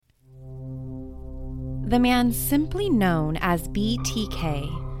The man simply known as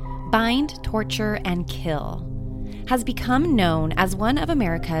BTK, Bind, Torture, and Kill, has become known as one of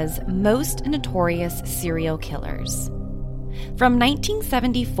America's most notorious serial killers. From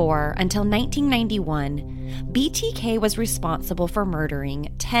 1974 until 1991, BTK was responsible for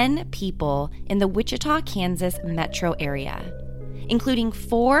murdering 10 people in the Wichita, Kansas metro area, including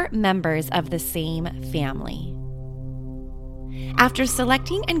 4 members of the same family. After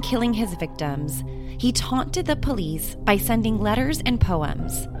selecting and killing his victims, he taunted the police by sending letters and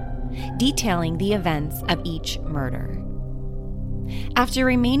poems detailing the events of each murder. After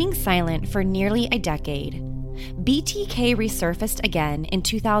remaining silent for nearly a decade, BTK resurfaced again in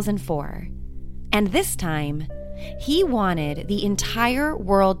 2004, and this time, he wanted the entire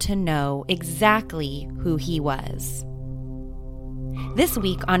world to know exactly who he was. This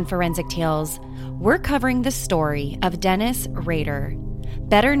week on Forensic Tales, we're covering the story of Dennis Rader,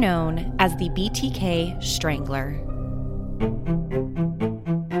 better known as the BTK Strangler.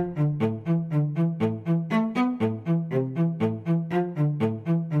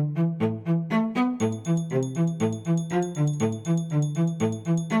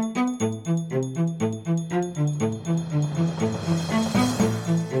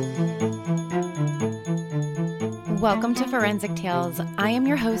 Welcome to Forensic Tales. I am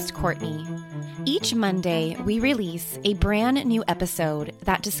your host, Courtney. Each Monday, we release a brand new episode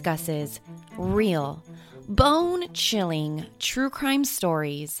that discusses real, bone-chilling true crime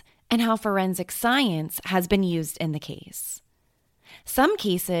stories and how forensic science has been used in the case. Some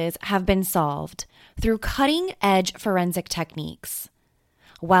cases have been solved through cutting-edge forensic techniques,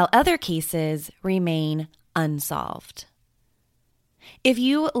 while other cases remain unsolved. If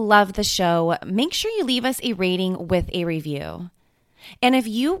you love the show, make sure you leave us a rating with a review. And if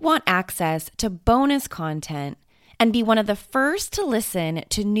you want access to bonus content and be one of the first to listen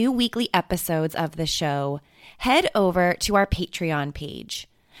to new weekly episodes of the show, head over to our Patreon page,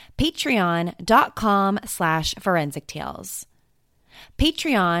 patreon.com/forensictales.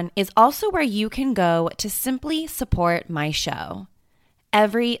 Patreon is also where you can go to simply support my show.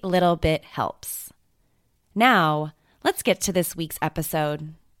 Every little bit helps. Now, let's get to this week's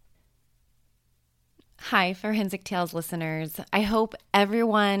episode. Hi, Forensic Tales listeners. I hope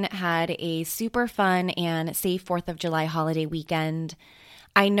everyone had a super fun and safe 4th of July holiday weekend.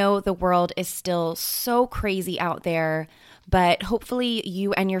 I know the world is still so crazy out there, but hopefully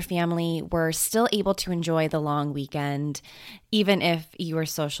you and your family were still able to enjoy the long weekend, even if you were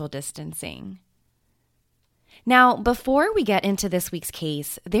social distancing. Now, before we get into this week's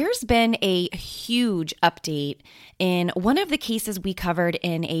case, there's been a huge update in one of the cases we covered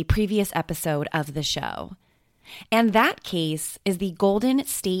in a previous episode of the show. And that case is the Golden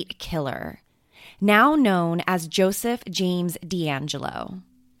State Killer, now known as Joseph James DeAngelo.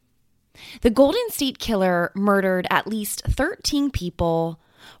 The Golden State Killer murdered at least 13 people,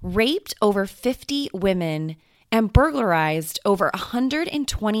 raped over 50 women, and burglarized over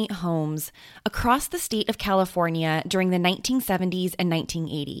 120 homes across the state of California during the 1970s and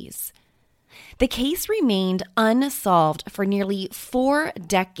 1980s. The case remained unsolved for nearly 4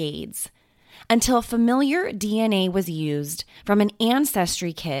 decades until familiar DNA was used from an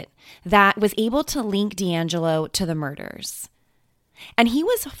ancestry kit that was able to link DeAngelo to the murders. And he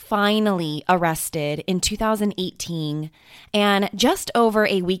was finally arrested in 2018, and just over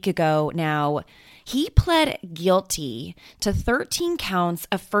a week ago now, he pled guilty to 13 counts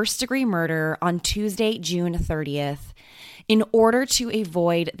of first-degree murder on Tuesday, June 30th, in order to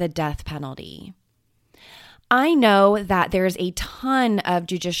avoid the death penalty. I know that there's a ton of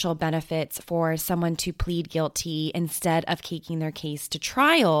judicial benefits for someone to plead guilty instead of taking their case to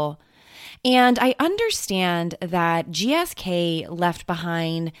trial, and I understand that GSK left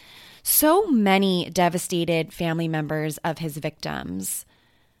behind so many devastated family members of his victims.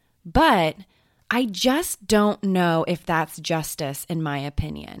 But I just don't know if that's justice, in my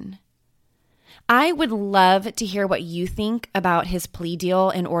opinion. I would love to hear what you think about his plea deal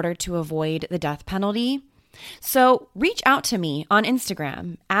in order to avoid the death penalty. So reach out to me on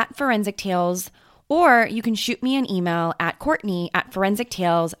Instagram @ForensicTales, or you can shoot me an email at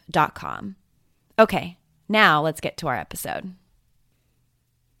Courtney@ForensicTales.com. Okay, now let's get to our episode.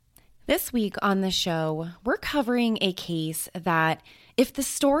 This week on the show, we're covering a case that, if the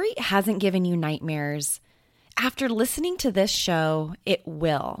story hasn't given you nightmares, after listening to this show, it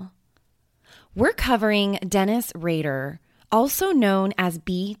will. We're covering Dennis Rader, also known as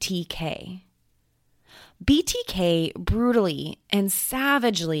BTK. BTK brutally and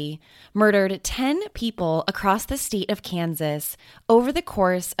savagely murdered 10 people across the state of Kansas over the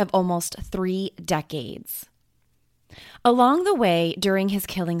course of almost 3 decades. Along the way, during his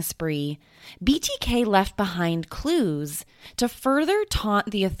killing spree, BTK left behind clues to further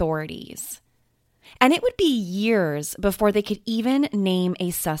taunt the authorities. And it would be years before they could even name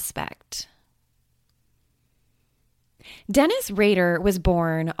a suspect. Dennis Rader was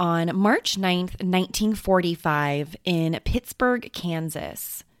born on March 9th, 1945 in Pittsburgh,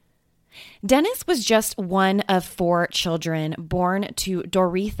 Kansas. Dennis was just one of 4 children born to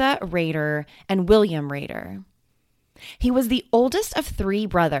Doretha Rader and William Rader. He was the oldest of 3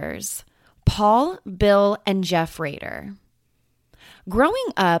 brothers, Paul, Bill, and Jeff Rader. Growing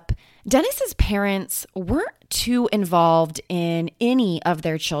up, Dennis's parents weren't too involved in any of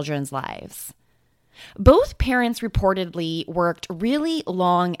their children's lives. Both parents reportedly worked really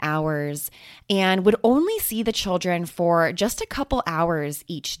long hours and would only see the children for just a couple hours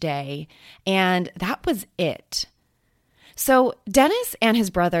each day, and that was it. So Dennis and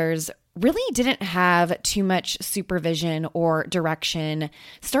his brothers really didn't have too much supervision or direction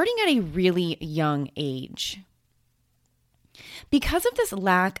starting at a really young age. Because of this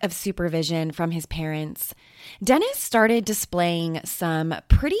lack of supervision from his parents, Dennis started displaying some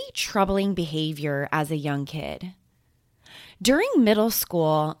pretty troubling behavior as a young kid. During middle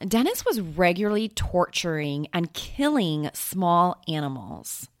school, Dennis was regularly torturing and killing small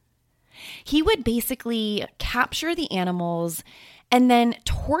animals. He would basically capture the animals and then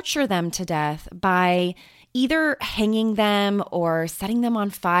torture them to death by either hanging them or setting them on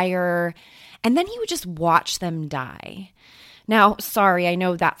fire, and then he would just watch them die. Now, sorry, I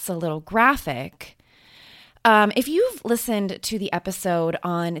know that's a little graphic. If you've listened to the episode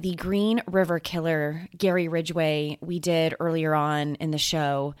on the Green River Killer, Gary Ridgway, we did earlier on in the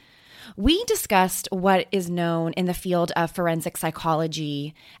show, we discussed what is known in the field of forensic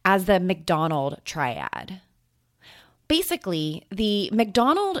psychology as the McDonald Triad. Basically, the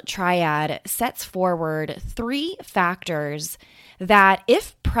McDonald Triad sets forward 3 factors that,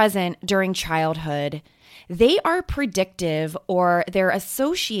 if present during childhood, they are predictive or they're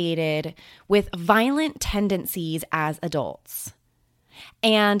associated with violent tendencies as adults.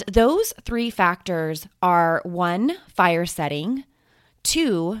 And those 3 factors are 1, fire setting,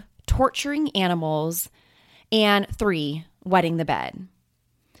 2, torturing animals, and 3, wetting the bed.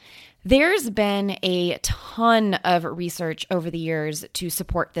 There's been a ton of research over the years to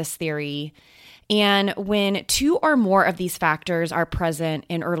support this theory. And when 2 or more of these factors are present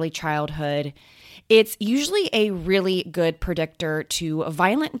in early childhood, it's usually a really good predictor to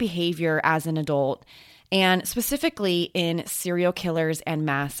violent behavior as an adult, and specifically in serial killers and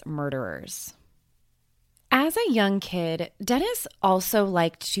mass murderers. As a young kid, Dennis also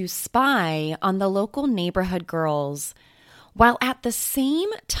liked to spy on the local neighborhood girls, while at the same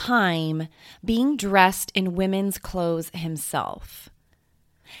time being dressed in women's clothes himself.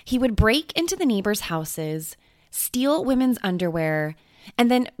 He would break into the neighbors' houses, steal women's underwear,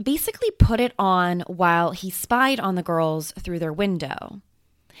 and then basically put it on while he spied on the girls through their window.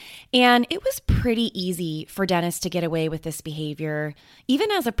 And it was pretty easy for Dennis to get away with this behavior,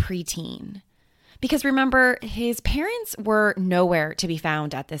 even as a preteen. Because remember, his parents were nowhere to be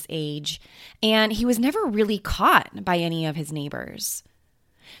found at this age, and he was never really caught by any of his neighbors.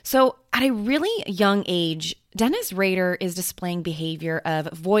 So at a really young age, Dennis Rader is displaying behavior of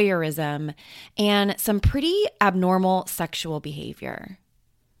voyeurism and some pretty abnormal sexual behavior.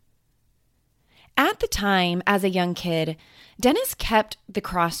 At the time, as a young kid, Dennis kept the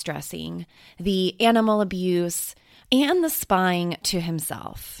cross-dressing, the animal abuse, and the spying to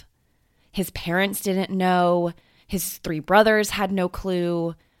himself. His parents didn't know, his 3 brothers had no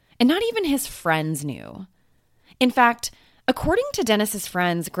clue, and not even his friends knew. In fact, according to Dennis's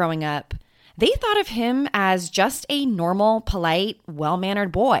friends growing up, they thought of him as just a normal, polite,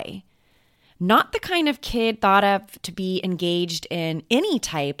 well-mannered boy. Not the kind of kid thought of to be engaged in any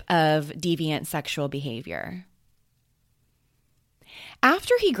type of deviant sexual behavior.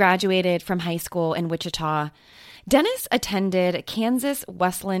 After he graduated from high school in Wichita, Dennis attended Kansas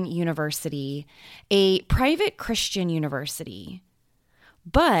Wesleyan University, a private Christian university.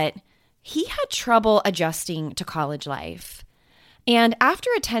 But he had trouble adjusting to college life. And after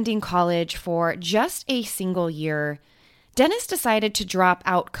attending college for just a single year, Dennis decided to drop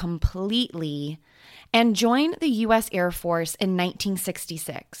out completely and join the U.S. Air Force in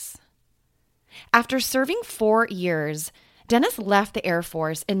 1966. After serving 4 years, Dennis left the Air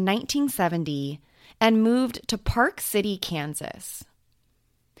Force in 1970 and moved to Park City, Kansas.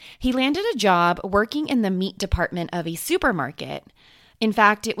 He landed a job working in the meat department of a supermarket. In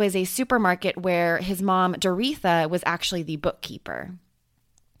fact, it was a supermarket where his mom, Doretha, was actually the bookkeeper.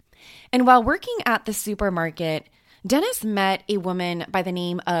 And while working at the supermarket, Dennis met a woman by the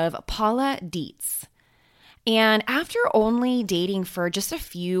name of Paula Dietz. And after only dating for just a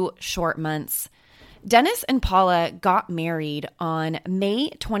few short months, Dennis and Paula got married on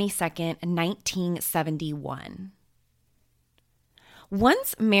May 22nd, 1971.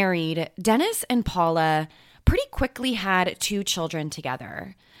 Once married, Dennis and Paula pretty quickly had 2 children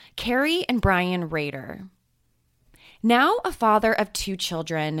together, Carrie and Brian Rader. Now a father of 2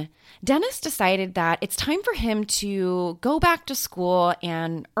 children, Dennis decided that it's time for him to go back to school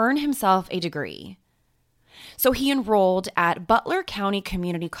and earn himself a degree. So he enrolled at Butler County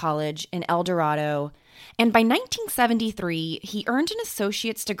Community College in El Dorado, and by 1973, he earned an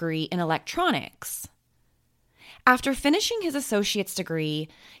associate's degree in electronics. After finishing his associate's degree,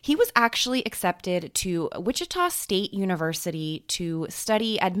 he was actually accepted to Wichita State University to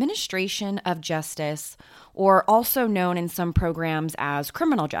study administration of justice, or also known in some programs as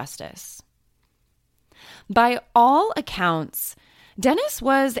criminal justice. By all accounts, Dennis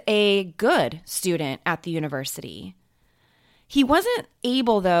was a good student at the university. He wasn't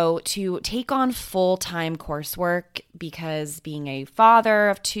able, though, to take on full-time coursework because being a father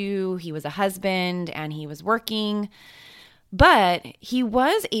of 2, he was a husband and he was working. But he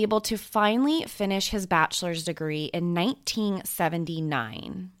was able to finally finish his bachelor's degree in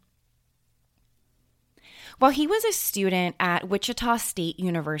 1979. While he was a student at Wichita State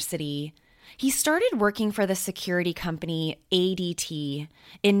University, he started working for the security company ADT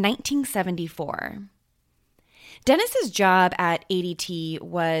in 1974. Dennis's job at ADT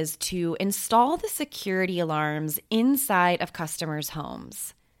was to install the security alarms inside of customers'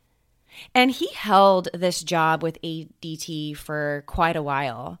 homes. And he held this job with ADT for quite a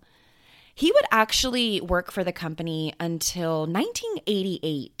while. He would actually work for the company until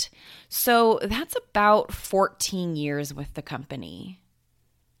 1988, so that's about 14 years with the company.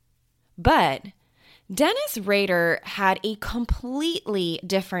 But Dennis Rader had a completely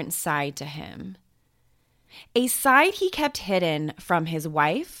different side to him. A side he kept hidden from his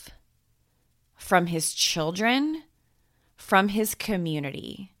wife, from his children, from his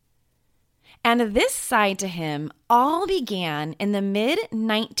community. And this side to him all began in the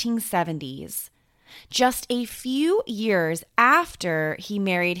mid-1970s, just a few years after he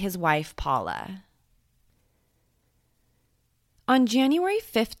married his wife, Paula. On January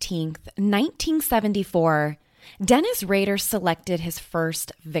 15th, 1974, Dennis Rader selected his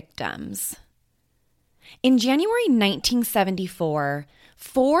first victims. In January 1974,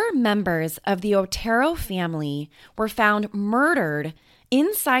 4 members of the Otero family were found murdered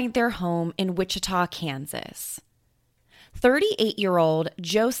inside their home in Wichita, Kansas. 38-year-old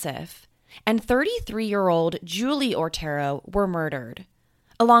Joseph and 33-year-old Julie Otero were murdered,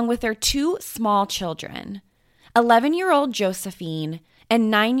 along with their 2 small children, 11-year-old Josephine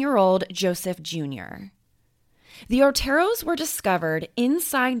and 9-year-old Joseph Jr. The Oteros were discovered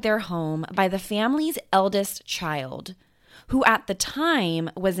inside their home by the family's eldest child, who at the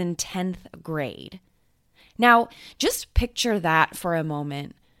time was in 10th grade. Now, just picture that for a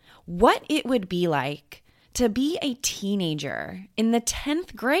moment. What it would be like to be a teenager in the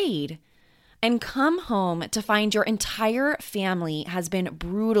 10th grade and come home to find your entire family has been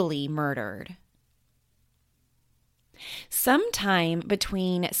brutally murdered. Sometime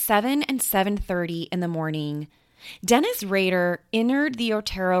between 7 and 7:30 in the morning, Dennis Rader entered the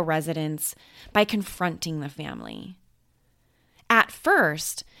Otero residence by confronting the family. At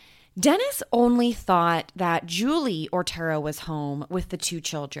first, Dennis only thought that Julie Otero was home with the 2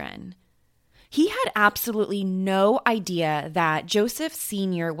 children. He had absolutely no idea that Joseph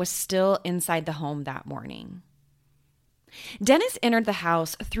Sr. was still inside the home that morning. Dennis entered the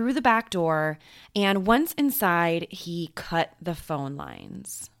house through the back door, and once inside, he cut the phone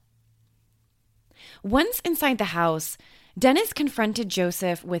lines. Once inside the house, Dennis confronted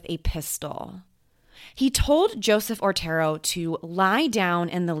Joseph with a pistol. He told Joseph Otero to lie down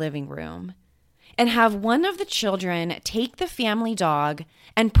in the living room and have one of the children take the family dog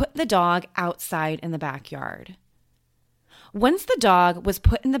and put the dog outside in the backyard. Once the dog was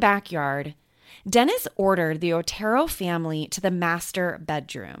put in the backyard, Dennis ordered the Otero family to the master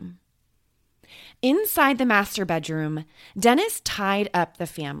bedroom. Inside the master bedroom, Dennis tied up the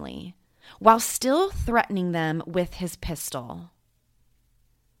family while still threatening them with his pistol.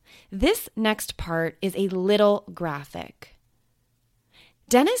 This next part is a little graphic.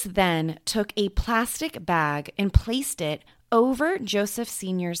 Dennis then took a plastic bag and placed it over Joseph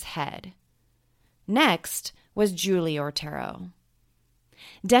Sr.'s head. Next was Julie Otero.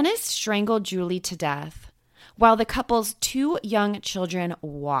 Dennis strangled Julie to death while the couple's 2 young children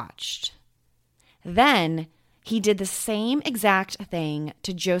watched. Then he did the same exact thing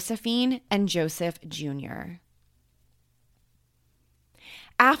to Josephine and Joseph Jr.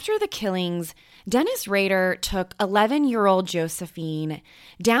 After the killings, Dennis Rader took 11-year-old Josephine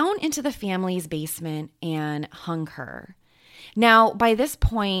down into the family's basement and hung her. Now, by this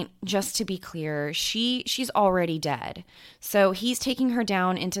point, just to be clear, she's already dead. So he's taking her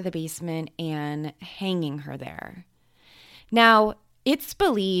down into the basement and hanging her there. Now, it's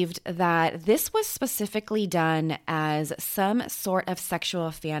believed that this was specifically done as some sort of sexual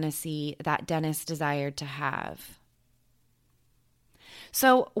fantasy that Dennis desired to have.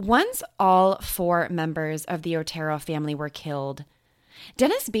 So once all 4 members of the Otero family were killed,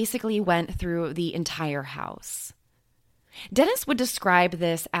 Dennis basically went through the entire house. Dennis would describe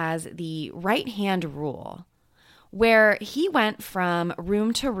this as the right-hand rule, where he went from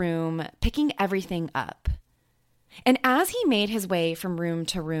room to room, picking everything up. And as he made his way from room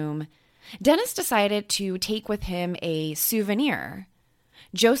to room, Dennis decided to take with him a souvenir,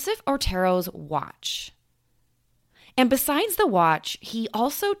 Joseph Otero's watch. And besides the watch, he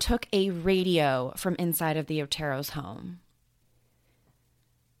also took a radio from inside of the Otero's home.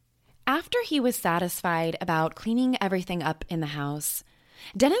 After he was satisfied about cleaning everything up in the house,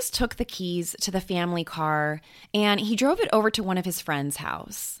 Dennis took the keys to the family car and he drove it over to one of his friend's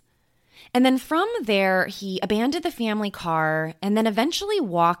house. And then from there, he abandoned the family car and then eventually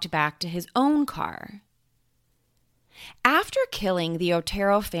walked back to his own car. After killing the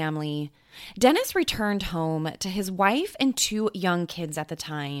Otero family, Dennis returned home to his wife and 2 young kids at the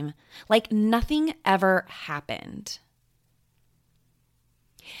time, like nothing ever happened.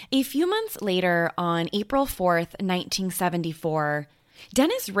 A few months later, on April 4th, 1974,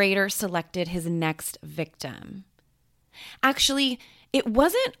 Dennis Rader selected his next victim. Actually, it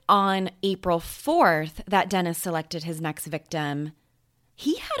wasn't on April 4th that Dennis selected his next victim.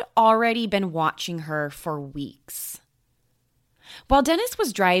 He had already been watching her for weeks. While Dennis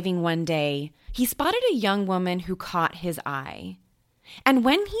was driving one day, he spotted a young woman who caught his eye. And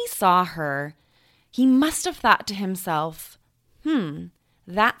when he saw her, he must have thought to himself,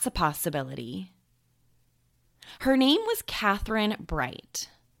 that's a possibility. Her name was Catherine Bright.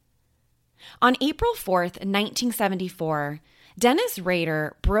 On April 4th, 1974, Dennis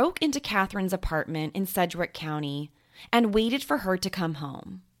Rader broke into Catherine's apartment in Sedgwick County and waited for her to come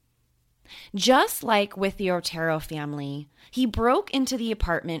home. Just like with the Otero family, he broke into the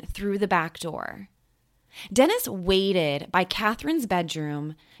apartment through the back door. Dennis waited by Catherine's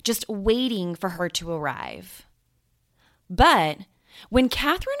bedroom, just waiting for her to arrive. But when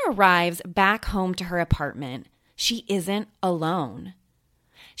Catherine arrives back home to her apartment, she isn't alone.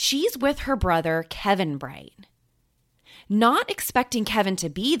 She's with her brother, Kevin Bright. Not expecting Kevin to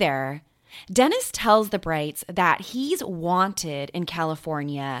be there, Dennis tells the Brights that he's wanted in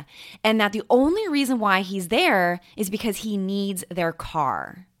California and that the only reason why he's there is because he needs their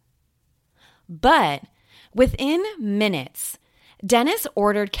car. But within minutes, Dennis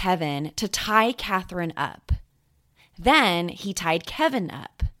ordered Kevin to tie Catherine up. Then he tied Kevin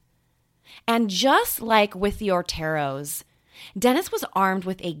up. And just like with the Oteros, Dennis was armed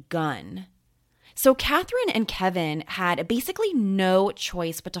with a gun. So Catherine and Kevin had basically no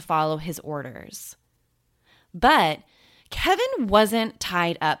choice but to follow his orders. But Kevin wasn't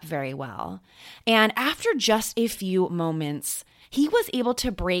tied up very well, and after just a few moments, he was able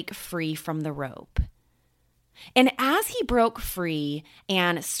to break free from the rope. And as he broke free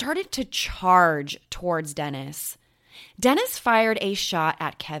and started to charge towards Dennis, Dennis fired a shot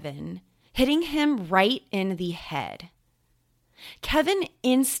at Kevin, hitting him right in the head. Kevin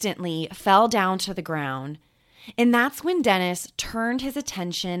instantly fell down to the ground, and that's when Dennis turned his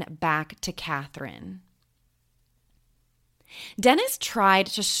attention back to Catherine. Dennis tried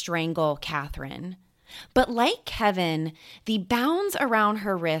to strangle Catherine, but like Kevin, the bounds around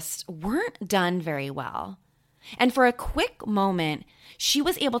her wrists weren't done very well. And for a quick moment, she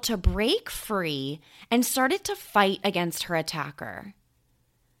was able to break free and started to fight against her attacker.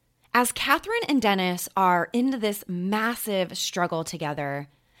 As Catherine and Dennis are in this massive struggle together,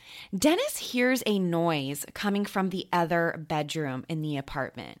 Dennis hears a noise coming from the other bedroom in the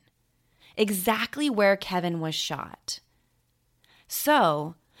apartment, exactly where Kevin was shot.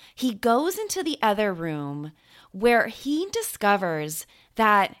 So he goes into the other room where he discovers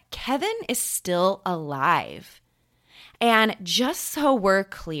that Kevin is still alive. And just so we're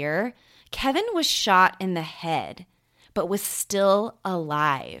clear, Kevin was shot in the head, but was still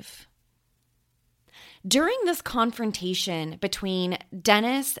alive. During this confrontation between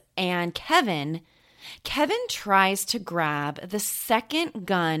Dennis and Kevin, Kevin tries to grab the second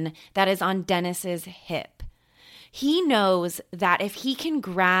gun that is on Dennis's hip. He knows that if he can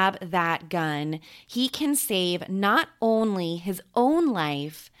grab that gun, he can save not only his own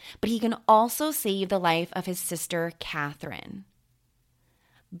life, but he can also save the life of his sister, Catherine.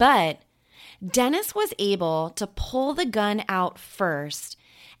 But Dennis was able to pull the gun out first,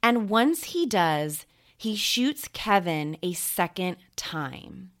 and once he does, he shoots Kevin a second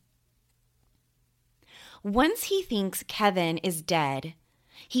time. Once he thinks Kevin is dead,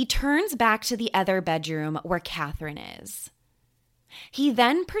 he turns back to the other bedroom where Catherine is. He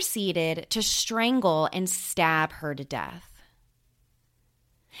then proceeded to strangle and stab her to death.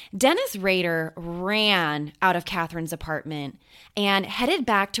 Dennis Rader ran out of Catherine's apartment and headed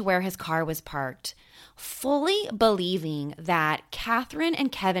back to where his car was parked, fully believing that Catherine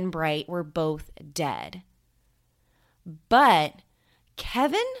and Kevin Bright were both dead. But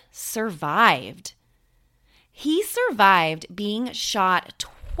Kevin survived. He survived being shot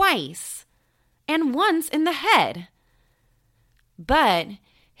twice and once in the head. But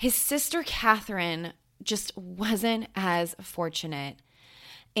his sister Catherine just wasn't as fortunate.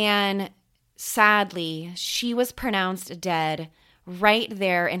 And sadly, she was pronounced dead right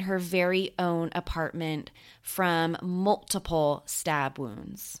there in her very own apartment from multiple stab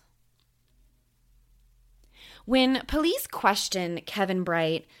wounds. When police questioned Kevin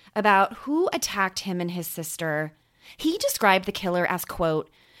Bright about who attacked him and his sister, he described the killer as, quote,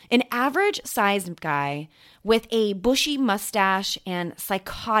 an average-sized guy with a bushy mustache and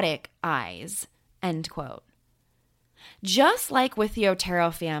psychotic eyes, end quote. Just like with the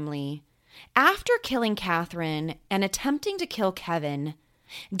Otero family, after killing Catherine and attempting to kill Kevin,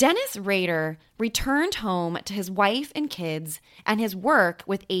 Dennis Rader returned home to his wife and kids and his work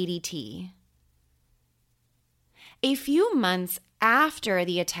with ADT. A few months after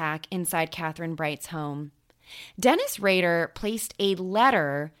the attack inside Catherine Bright's home, Dennis Rader placed a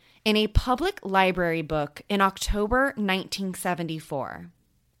letter in a public library book in October 1974.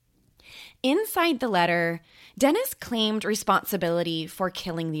 Inside the letter, Dennis claimed responsibility for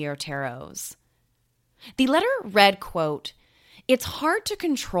killing the Oteros. The letter read, quote, "It's hard to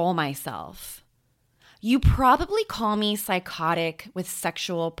control myself. You probably call me psychotic with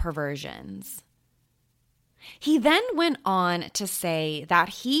sexual perversions." He then went on to say that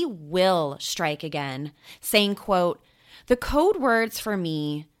he will strike again, saying, quote, "The code words for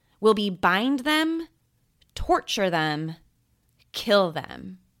me will be bind them, torture them, kill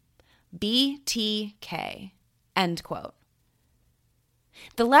them. BTK," end quote.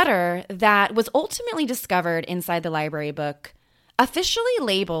 The letter that was ultimately discovered inside the library book officially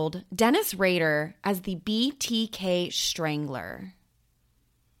labeled Dennis Rader as the BTK Strangler.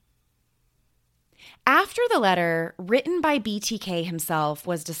 After the letter, written by BTK himself,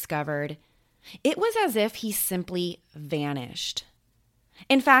 was discovered, it was as if he simply vanished.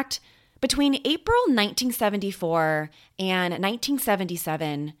 In fact, between April 1974 and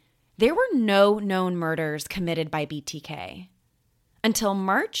 1977, there were no known murders committed by BTK until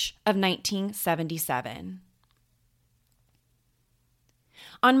March of 1977.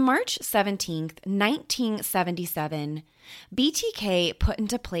 On March 17, 1977, BTK put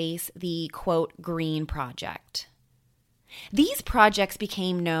into place the, quote, Green Project. These projects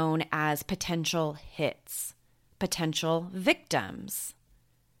became known as potential hits, potential victims.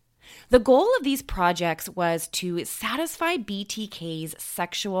 The goal of these projects was to satisfy BTK's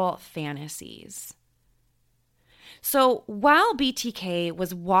sexual fantasies. So while BTK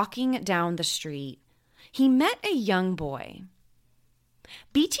was walking down the street, he met a young boy.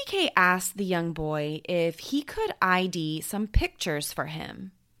 BTK asked the young boy if he could ID some pictures for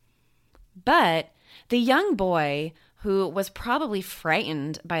him. But the young boy, who was probably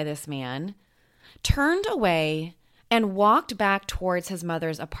frightened by this man, turned away and walked back towards his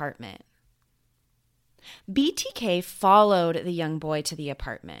mother's apartment. BTK followed the young boy to the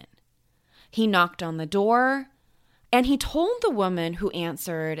apartment. He knocked on the door, and he told the woman who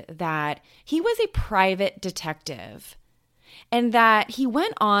answered that he was a private detective and that he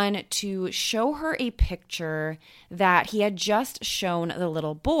went on to show her a picture that he had just shown the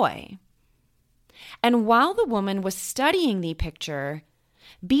little boy. And while the woman was studying the picture,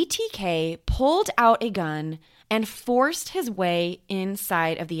 BTK pulled out a gun and forced his way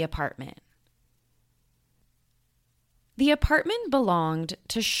inside of the apartment. The apartment belonged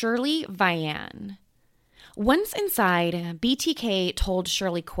to Shirley Vian. Once inside, BTK told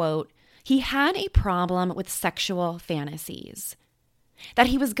Shirley, quote, he had a problem with sexual fantasies, that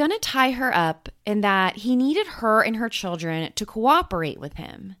he was going to tie her up and that he needed her and her children to cooperate with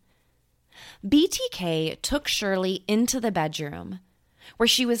him. BTK took Shirley into the bedroom, where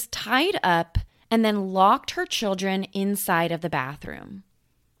she was tied up and then locked her children inside of the bathroom.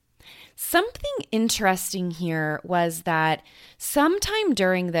 Something interesting here was that sometime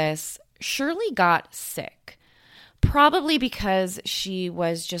during this, Shirley got sick, probably because she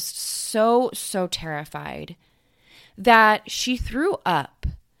was just so terrified that she threw up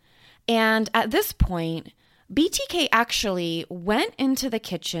And at this point, BTK actually went into the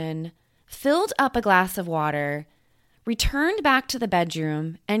kitchen, filled up a glass of water, returned back to the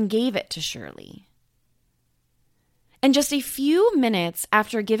bedroom, and gave it to Shirley. And just a few minutes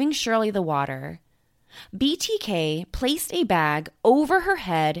after giving Shirley the water, BTK placed a bag over her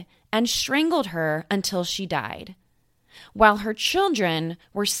head and strangled her until she died, while her children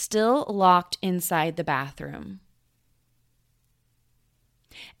were still locked inside the bathroom.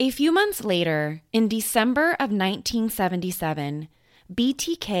 A few months later, in December of 1977,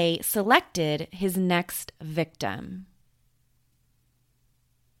 BTK selected his next victim.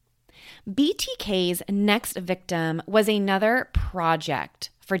 BTK's next victim was another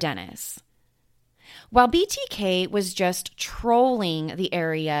project for Dennis. While BTK was just trolling the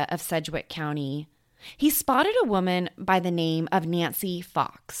area of Sedgwick County, he spotted a woman by the name of Nancy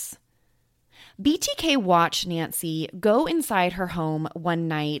Fox. BTK watched Nancy go inside her home one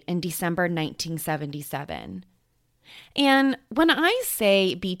night in December 1977. And when I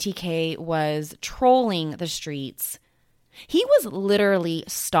say BTK was trolling the streets, he was literally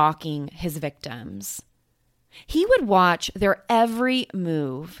stalking his victims. He would watch their every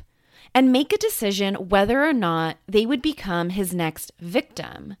move and make a decision whether or not they would become his next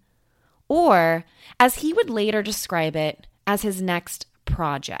victim, or, as he would later describe it, as his next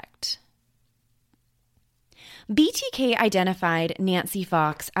project. BTK identified Nancy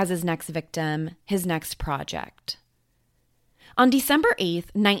Fox as his next victim, his next project. On December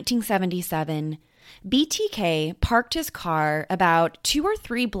 8th, 1977, BTK parked his car about 2 or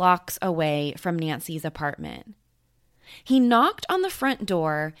 3 blocks away from Nancy's apartment. He knocked on the front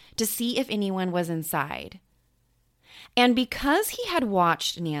door to see if anyone was inside. And because he had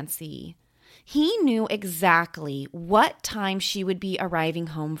watched Nancy, he knew exactly what time she would be arriving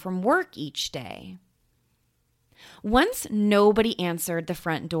home from work each day. Once nobody answered the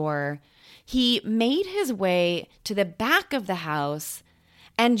front door, he made his way to the back of the house,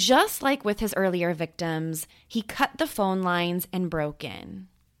 and just like with his earlier victims, he cut the phone lines and broke in.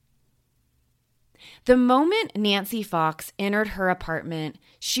 The moment Nancy Fox entered her apartment,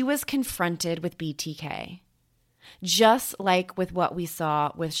 she was confronted with BTK, just like with what we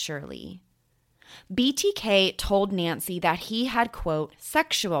saw with Shirley. BTK told Nancy that he had, quote,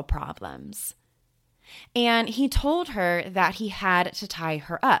 sexual problems, and he told her that he had to tie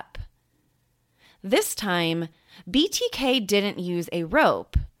her up. This time, BTK didn't use a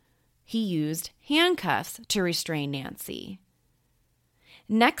rope. He used handcuffs to restrain Nancy.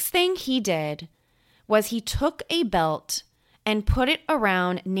 Next thing he did was he took a belt and put it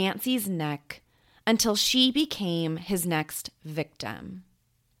around Nancy's neck until she became his next victim.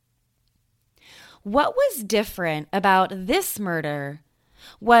 What was different about this murder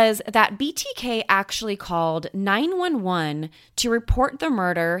was that BTK actually called 911 to report the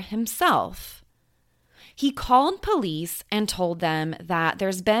murder himself. He called police and told them that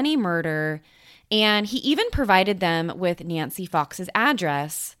there's been a murder, and he even provided them with Nancy Fox's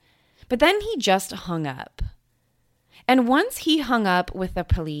address, but then he just hung up. And once he hung up with the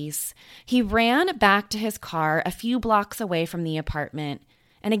police, he ran back to his car a few blocks away from the apartment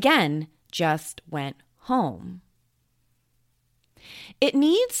and again just went home. It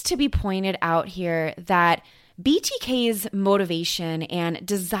needs to be pointed out here that BTK's motivation and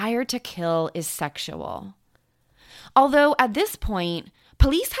desire to kill is sexual. Although at this point,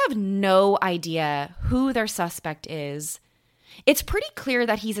 police have no idea who their suspect is, it's pretty clear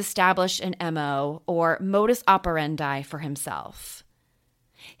that he's established an MO or modus operandi for himself.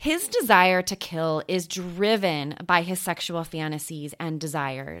 His desire to kill is driven by his sexual fantasies and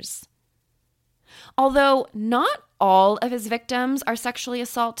desires. Although not all of his victims are sexually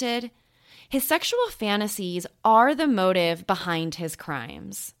assaulted, his sexual fantasies are the motive behind his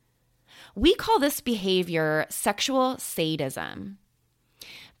crimes. We call this behavior sexual sadism.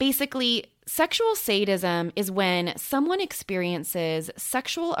 Basically, sexual sadism is when someone experiences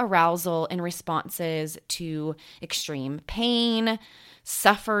sexual arousal in responses to extreme pain,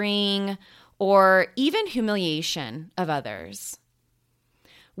 suffering, or even humiliation of others.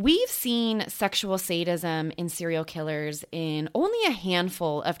 We've seen sexual sadism in serial killers in only a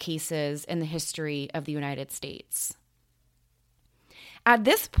handful of cases in the history of the United States. At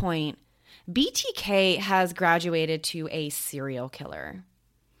this point, BTK has graduated to a serial killer.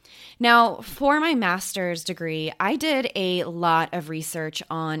 Now, for my master's degree, I did a lot of research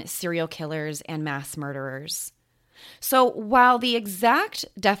on serial killers and mass murderers. So while the exact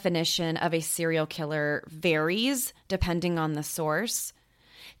definition of a serial killer varies depending on the source,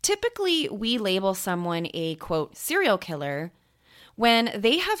 typically we label someone a, quote, serial killer when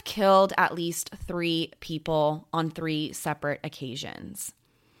they have killed at least 3 people on 3 separate occasions.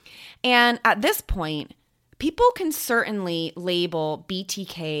 And at this point, people can certainly label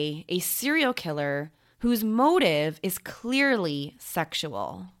BTK a serial killer whose motive is clearly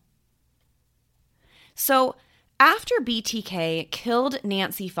sexual. So, after BTK killed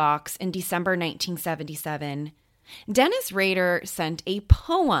Nancy Fox in December 1977, Dennis Rader sent a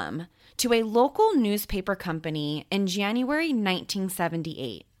poem to a local newspaper company in January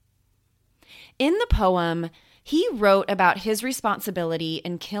 1978. In the poem, he wrote about his responsibility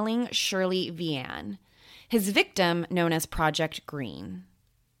in killing Shirley Vian, his victim known as Project Green.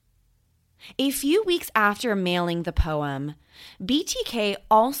 A few weeks after mailing the poem, BTK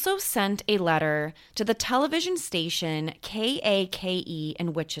also sent a letter to the television station KAKE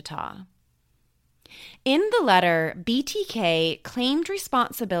in Wichita. In the letter, BTK claimed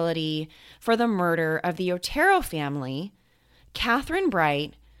responsibility for the murder of the Otero family, Catherine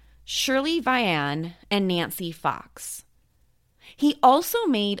Bright, Shirley Vian, and Nancy Fox. He also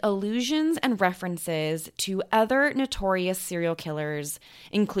made allusions and references to other notorious serial killers,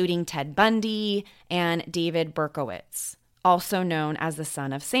 including Ted Bundy and David Berkowitz, also known as the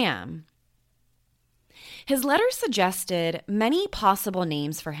Son of Sam. His letter suggested many possible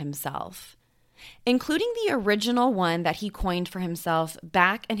names for himself, including the original one that he coined for himself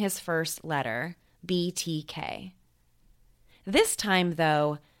back in his first letter, BTK. This time,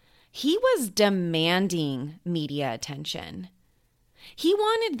 though, he was demanding media attention. He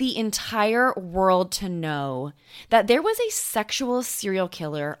wanted the entire world to know that there was a sexual serial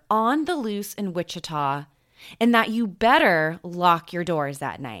killer on the loose in Wichita and that you better lock your doors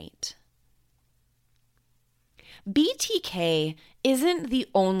that night. BTK isn't the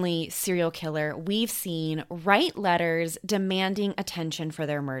only serial killer we've seen write letters demanding attention for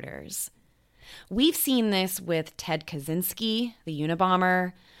their murders. We've seen this with Ted Kaczynski, the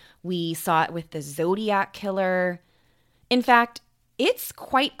Unabomber. We saw it with the Zodiac Killer. In fact, it's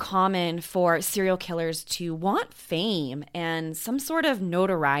quite common for serial killers to want fame and some sort of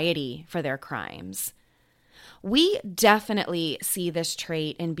notoriety for their crimes. We definitely see this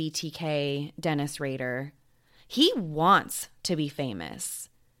trait in BTK, Dennis Rader. He wants to be famous.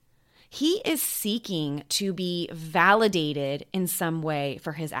 He is seeking to be validated in some way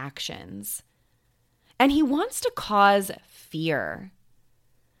for his actions. And he wants to cause fear.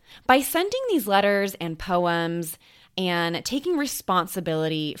 By sending these letters and poems and taking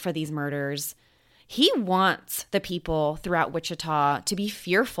responsibility for these murders, he wants the people throughout Wichita to be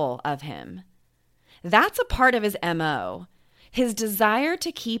fearful of him. That's a part of his MO, his desire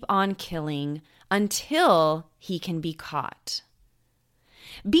to keep on killing until he can be caught.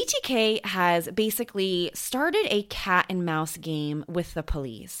 BTK has basically started a cat and mouse game with the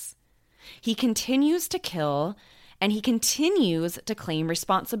police. He continues to kill, and he continues to claim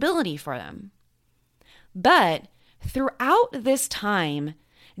responsibility for them. But throughout this time,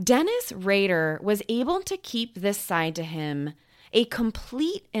 Dennis Rader was able to keep this side to him a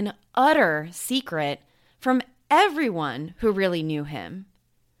complete and utter secret from everyone who really knew him.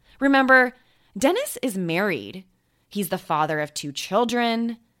 Remember, Dennis is married. He's the father of 2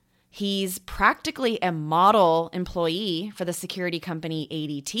 children. He's practically a model employee for the security company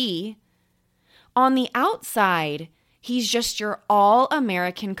ADT. On the outside, he's just your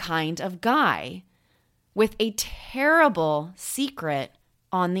all-American kind of guy with a terrible secret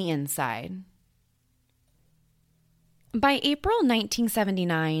on the inside. By April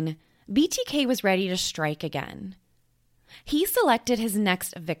 1979, BTK was ready to strike again. He selected his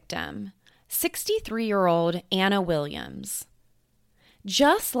next victim, 63-year-old Anna Williams.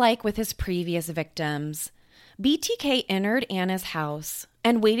 Just like with his previous victims, BTK entered Anna's house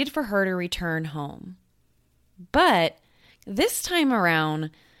and waited for her to return home. But this time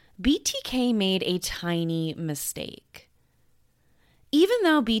around, BTK made a tiny mistake. Even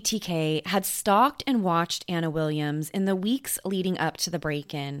though BTK had stalked and watched Anna Williams in the weeks leading up to the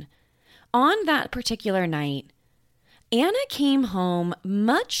break-in, on that particular night, Anna came home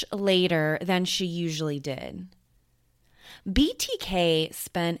much later than she usually did. BTK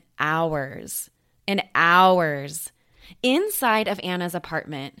spent hours and hours inside of Anna's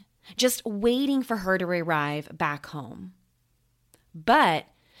apartment, just waiting for her to arrive back home. But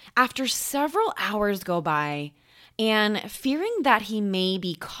after several hours go by, and fearing that he may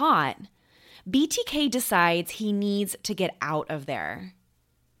be caught, BTK decides he needs to get out of there.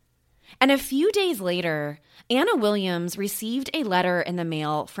 And a few days later, Anna Williams received a letter in the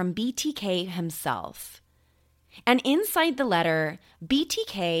mail from BTK himself. And inside the letter,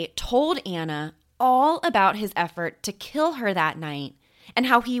 BTK told Anna all about his effort to kill her that night and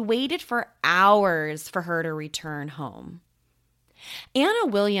how he waited for hours for her to return home. Anna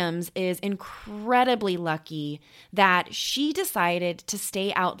Williams is incredibly lucky that she decided to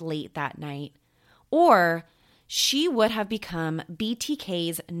stay out late that night, or she would have become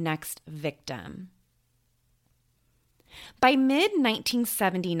BTK's next victim. By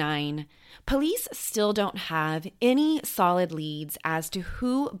mid-1979, police still don't have any solid leads as to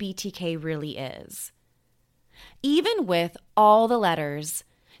who BTK really is. Even with all the letters,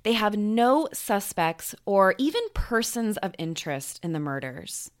 they have no suspects or even persons of interest in the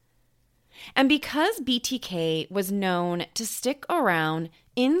murders. And because BTK was known to stick around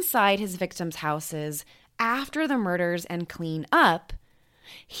inside his victims' houses after the murders and clean up,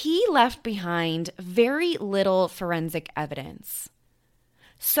 he left behind very little forensic evidence.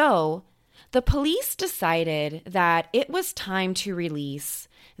 So, the police decided that it was time to release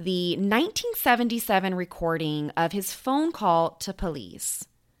the 1977 recording of his phone call to police.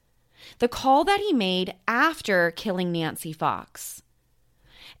 The call that he made after killing Nancy Fox.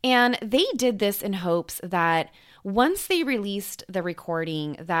 And they did this in hopes that once they released the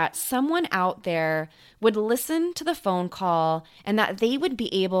recording, that someone out there would listen to the phone call and that they would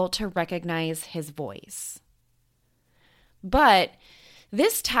be able to recognize his voice. But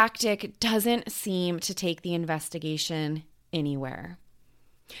this tactic doesn't seem to take the investigation anywhere.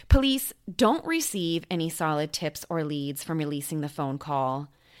 Police don't receive any solid tips or leads from releasing the phone call,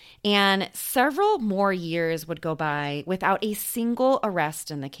 and several more years would go by without a single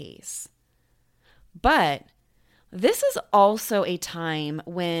arrest in the case. But this is also a time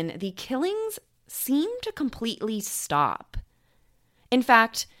when the killings seem to completely stop. In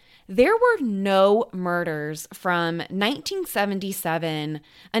fact, there were no murders from 1977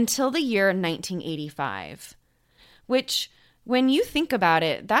 until the year 1985, which, when you think about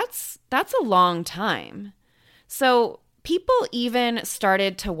it, that's a long time. So people even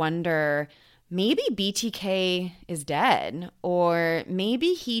started to wonder, maybe BTK is dead, or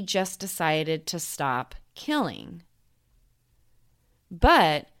maybe he just decided to stop killing.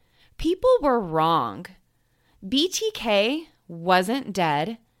 But people were wrong. BTK wasn't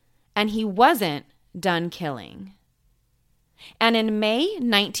dead, and he wasn't done killing. And in May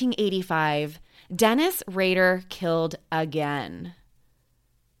 1985, Dennis Rader killed again.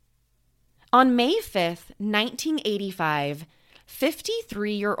 On May 5th, 1985,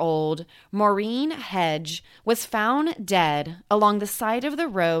 53-year-old Maureen Hedge was found dead along the side of the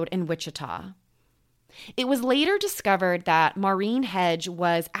road in Wichita. It was later discovered that Maureen Hedge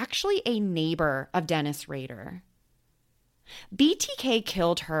was actually a neighbor of Dennis Rader. BTK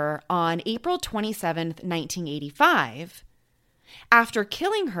killed her on April 27, 1985. After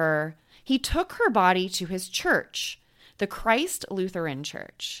killing her, he took her body to his church, the Christ Lutheran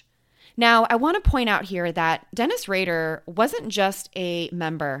Church. Now, I want to point out here that Dennis Rader wasn't just a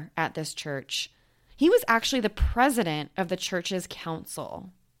member at this church. He was actually the president of the church's council.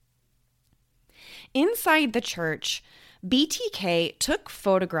 Inside the church, BTK took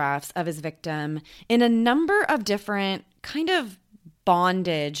photographs of his victim in a number of different kind of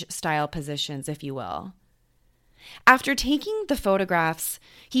bondage-style positions, if you will. After taking the photographs,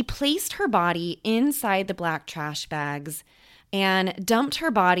 he placed her body inside the black trash bags and dumped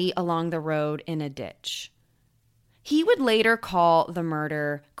her body along the road in a ditch. He would later call the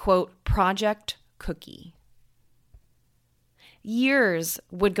murder, quote, Project Cookie. Years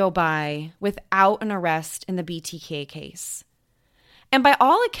would go by without an arrest in the BTK case. And by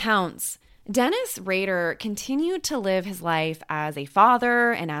all accounts, Dennis Rader continued to live his life as a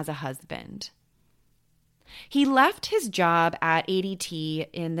father and as a husband. He left his job at ADT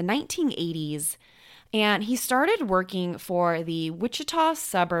in the 1980s, and he started working for the Wichita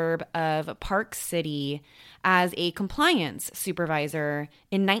suburb of Park City as a compliance supervisor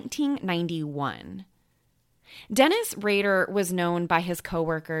in 1991. Dennis Rader was known by his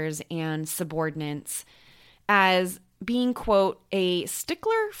coworkers and subordinates as being, quote, a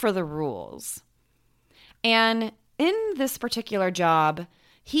stickler for the rules. And in this particular job,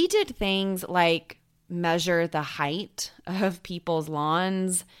 he did things like measure the height of people's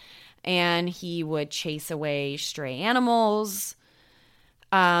lawns, and he would chase away stray animals.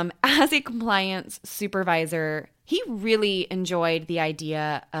 As a compliance supervisor, he really enjoyed the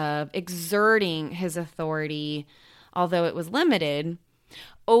idea of exerting his authority, although it was limited,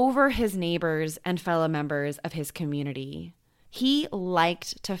 over his neighbors and fellow members of his community. He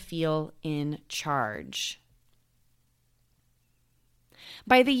liked to feel in charge.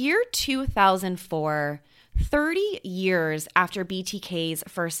 By the year 2004, 30 years after BTK's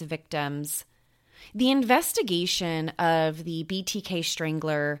first victims, the investigation of the BTK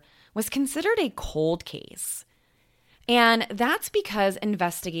Strangler was considered a cold case. And that's because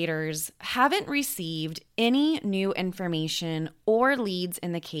investigators haven't received any new information or leads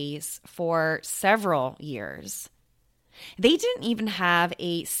in the case for several years. They didn't even have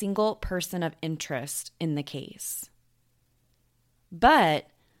a single person of interest in the case. But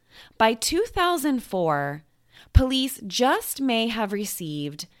by 2004, police just may have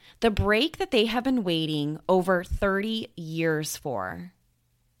received the break that they have been waiting over 30 years for.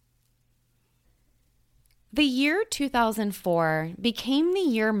 The year 2004 became the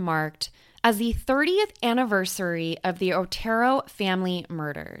year marked as the 30th anniversary of the Otero family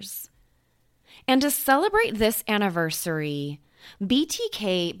murders. And to celebrate this anniversary,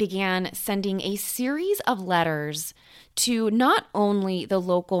 BTK began sending a series of letters to not only the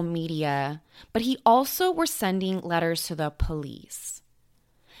local media, but he also was sending letters to the police.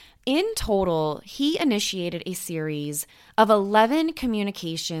 In total, he initiated a series of 11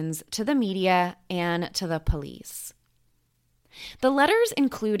 communications to the media and to the police. The letters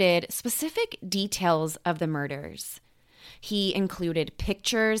included specific details of the murders. He included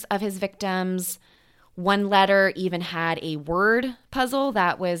pictures of his victims. One letter even had a word puzzle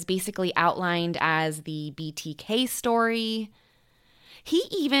that was basically outlined as the BTK story. He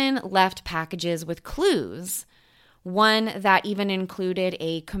even left packages with clues. One that even included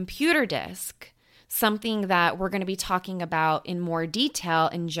a computer disk, something that we're going to be talking about in more detail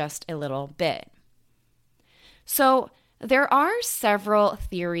in just a little bit. So there are several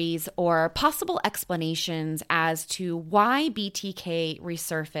theories or possible explanations as to why BTK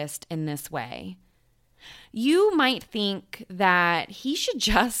resurfaced in this way. You might think that he should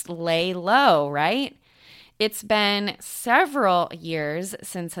just lay low, right? It's been several years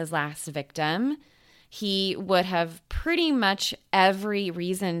since his last victim. He would have pretty much every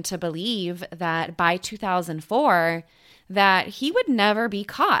reason to believe that by 2004 that he would never be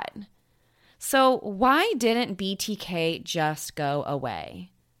caught. So why didn't BTK just go away?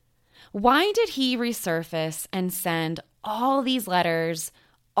 Why did he resurface and send all these letters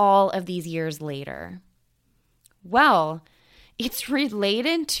all of these years later? Well, it's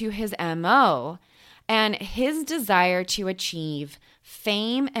related to his MO and his desire to achieve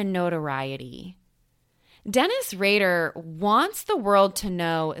fame and notoriety. Dennis Rader wants the world to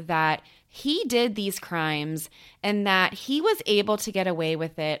know that he did these crimes and that he was able to get away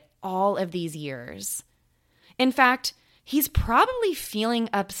with it all of these years. In fact, he's probably feeling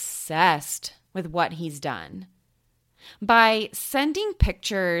obsessed with what he's done. By sending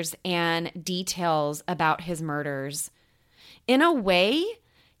pictures and details about his murders, in a way,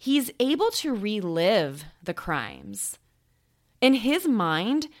 he's able to relive the crimes. In his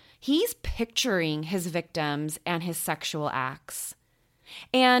mind, he's picturing his victims and his sexual acts.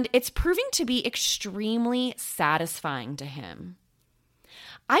 And it's proving to be extremely satisfying to him.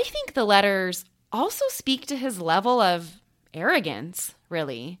 I think the letters also speak to his level of arrogance,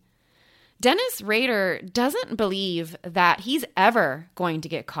 really. Dennis Rader doesn't believe that he's ever going to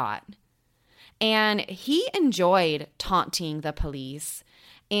get caught. And he enjoyed taunting the police,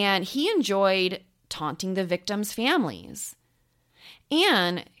 and he enjoyed taunting the victims' families.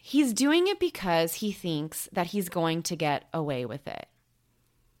 And he's doing it because he thinks that he's going to get away with it.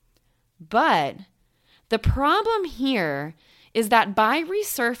 But the problem here is that by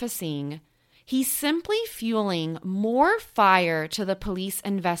resurfacing, he's simply fueling more fire to the police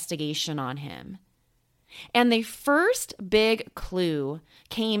investigation on him. And the first big clue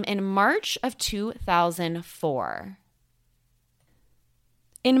came in March of 2004.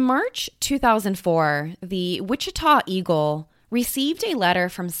 In March 2004, the Wichita Eagle received a letter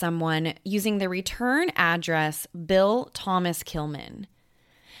from someone using the return address Bill Thomas Kilman.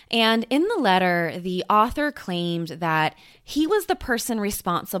 And in the letter, the author claimed that he was the person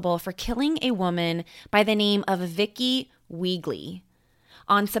responsible for killing a woman by the name of Vicki Weegley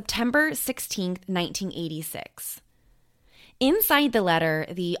on September 16, 1986. Inside the letter,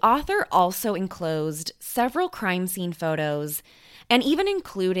 the author also enclosed several crime scene photos and even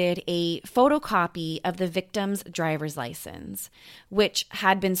included a photocopy of the victim's driver's license, which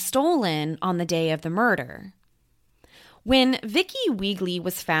had been stolen on the day of the murder. When Vicki Weegley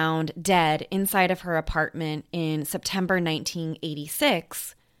was found dead inside of her apartment in September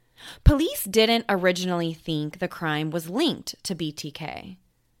 1986, police didn't originally think the crime was linked to BTK.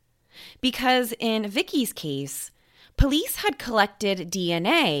 Because in Vicki's case, police had collected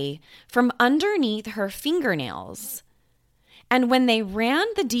DNA from underneath her fingernails. And when they ran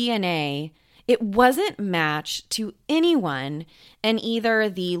the DNA, it wasn't matched to anyone in either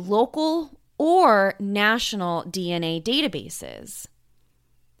the local or national DNA databases.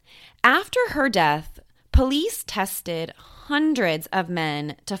 After her death, police tested hundreds of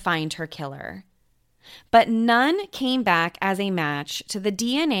men to find her killer. but none came back as a match to the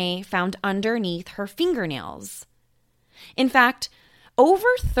DNA found underneath her fingernails. In fact, over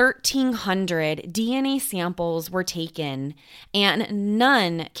 1,300 DNA samples were taken, and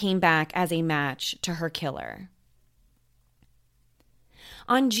none came back as a match to her killer.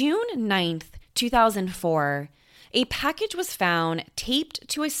 On June 9th, 2004, a package was found taped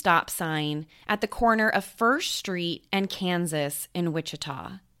to a stop sign at the corner of First Street and Kansas in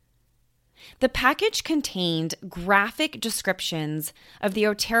Wichita. The package contained graphic descriptions of the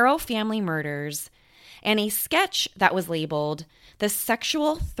Otero family murders and a sketch that was labeled, "The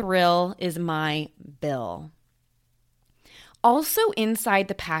Sexual Thrill is My Bill." Also inside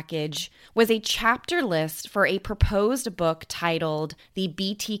the package was a chapter list for a proposed book titled The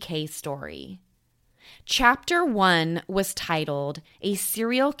BTK Story. Chapter 1 was titled A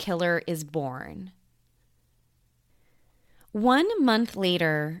Serial Killer is Born. 1 month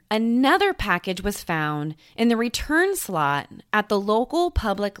later, another package was found in the return slot at the local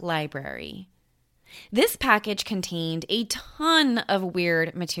public library. This package contained a ton of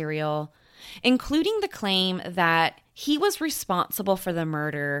weird material, including the claim that he was responsible for the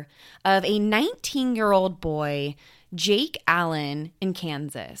murder of a 19-year-old boy, Jake Allen, in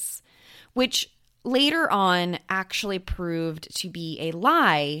Kansas, which later on actually proved to be a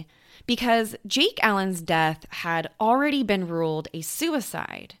lie because Jake Allen's death had already been ruled a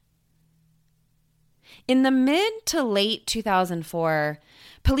suicide. In the mid to late 2004,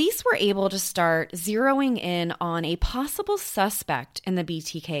 police were able to start zeroing in on a possible suspect in the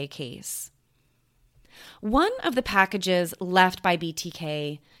BTK case. One of the packages left by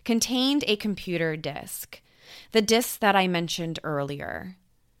BTK contained a computer disk, the disk that I mentioned earlier.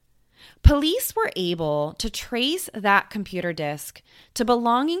 Police were able to trace that computer disk to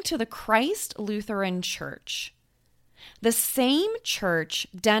belonging to the Christ Lutheran Church, the same church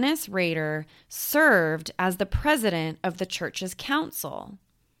Dennis Rader served as the president of the church's council.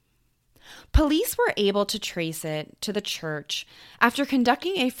 Police were able to trace it to the church after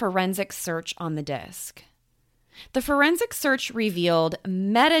conducting a forensic search on the disk. The forensic search revealed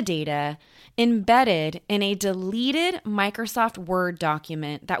metadata embedded in a deleted Microsoft Word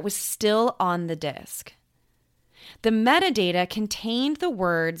document that was still on the disk. The metadata contained the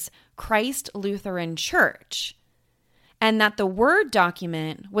words Christ Lutheran Church, and that the Word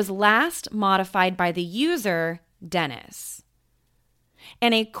document was last modified by the user, Dennis.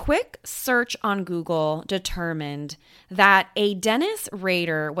 And a quick search on Google determined that a Dennis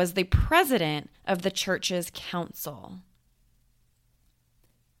Rader was the president of the church's council.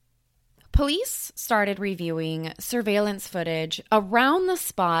 Police started reviewing surveillance footage around the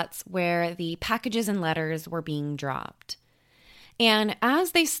spots where the packages and letters were being dropped. And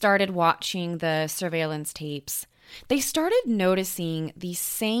as they started watching the surveillance tapes, they started noticing the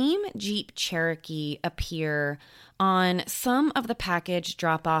same Jeep Cherokee appear on some of the package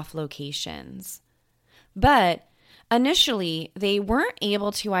drop-off locations. But initially, they weren't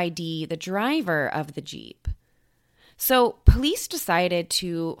able to ID the driver of the Jeep. So police decided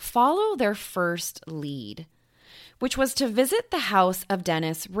to follow their first lead, which was to visit the house of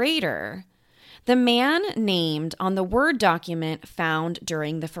Dennis Rader, the man named on the Word document found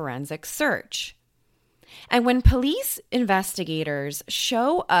during the forensic search. And when police investigators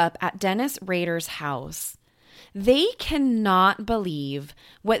show up at Dennis Rader's house, they cannot believe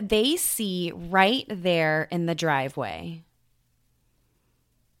what they see right there in the driveway.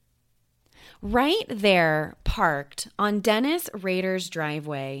 Right there, parked on Dennis Rader's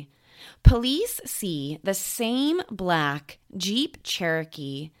driveway, police see the same black Jeep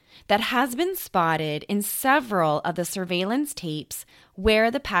Cherokee that has been spotted in several of the surveillance tapes where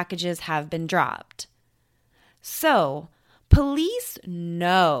the packages have been dropped. So, police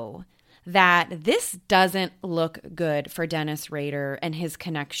know that this doesn't look good for Dennis Rader and his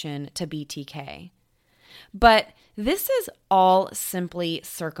connection to BTK. But this is all simply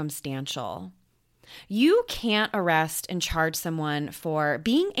circumstantial. You can't arrest and charge someone for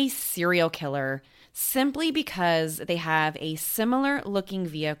being a serial killer simply because they have a similar looking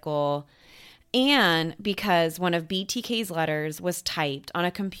vehicle and because one of BTK's letters was typed on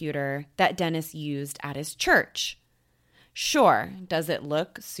a computer that Dennis used at his church. Sure, does it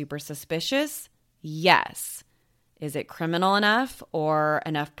look super suspicious? Yes. Is it criminal enough or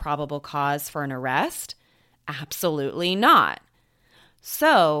enough probable cause for an arrest? Absolutely not.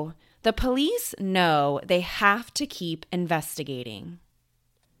 So, the police know they have to keep investigating.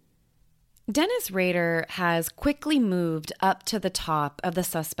 Dennis Rader has quickly moved up to the top of the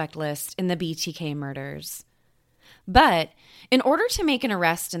suspect list in the BTK murders. But in order to make an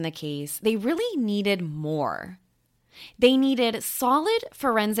arrest in the case, they really needed more. They needed solid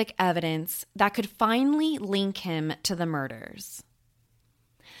forensic evidence that could finally link him to the murders.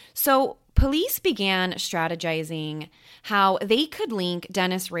 So police began strategizing how they could link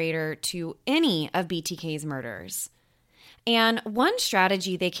Dennis Rader to any of BTK's murders. And one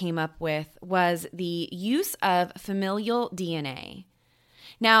strategy they came up with was the use of familial DNA.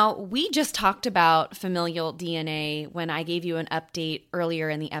 Now, we just talked about familial DNA when I gave you an update earlier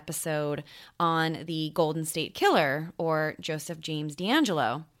in the episode on the Golden State Killer, or Joseph James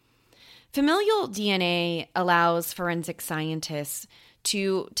DeAngelo. Familial DNA allows forensic scientists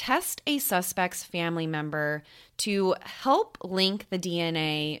to test a suspect's family member to help link the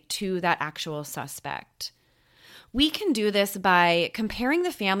DNA to that actual suspect. We can do this by comparing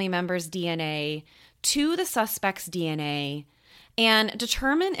the family member's DNA to the suspect's DNA and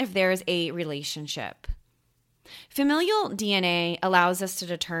determine if there's a relationship. Familial DNA allows us to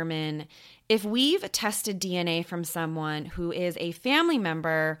determine if we've tested DNA from someone who is a family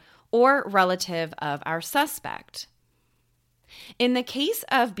member or relative of our suspect. In the case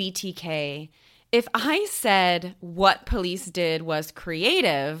of BTK, if I said what police did was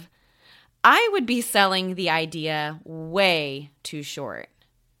creative, I would be selling the idea way too short.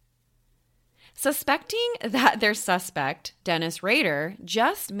 Suspecting that their suspect, Dennis Rader,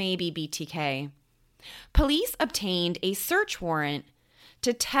 just may be BTK, police obtained a search warrant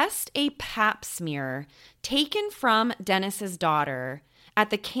to test a pap smear taken from Dennis's daughter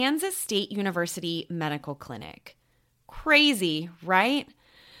at the Kansas State University Medical Clinic. Crazy, right?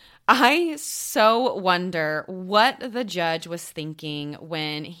 I so wonder what the judge was thinking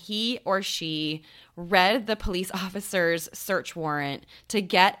when he or she read the police officer's search warrant to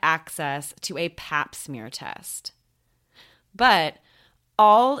get access to a pap smear test. But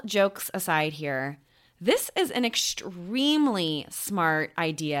all jokes aside here, this is an extremely smart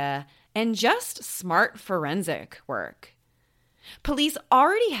idea and just smart forensic work. Police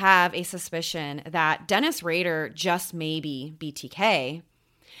already have a suspicion that Dennis Rader just may be BTK.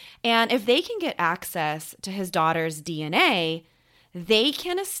 And if they can get access to his daughter's DNA, they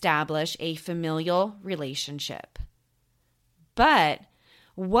can establish a familial relationship. But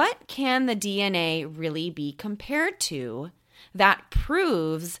what can the DNA really be compared to that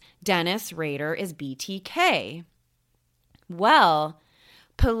proves Dennis Rader is BTK? Well,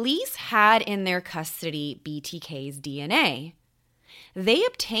 police had in their custody BTK's DNA. They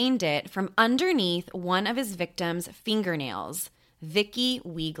obtained it from underneath one of his victim's fingernails, Vicky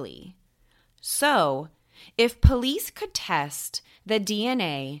Weegley. So, if police could test the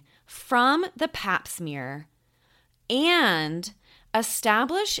DNA from the pap smear and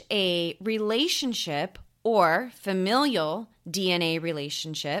establish a relationship or familial DNA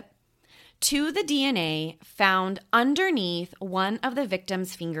relationship to the DNA found underneath one of the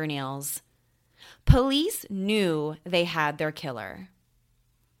victim's fingernails, police knew they had their killer.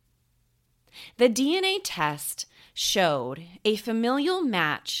 The DNA test showed a familial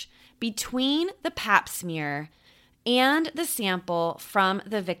match between the pap smear and the sample from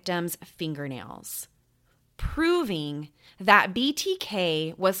the victim's fingernails, proving that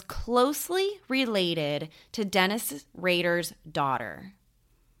BTK was closely related to Dennis Rader's daughter.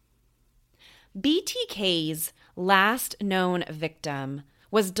 BTK's last known victim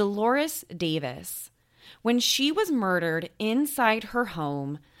was Dolores Davis when she was murdered inside her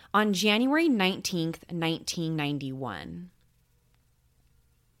home on January 19th, 1991.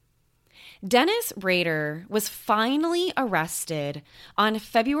 Dennis Rader was finally arrested on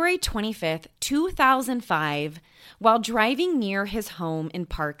February 25th, 2005, while driving near his home in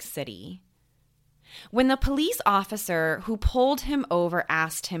Park City. When the police officer who pulled him over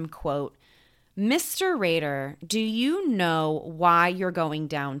asked him, quote, "Mr. Rader, do you know why you're going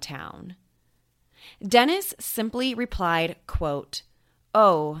downtown?" Dennis simply replied, quote,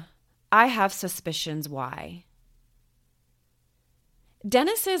 "Oh, I have suspicions why."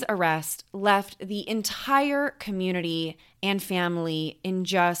 Dennis's arrest left the entire community and family in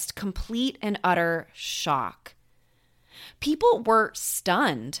just complete and utter shock. People were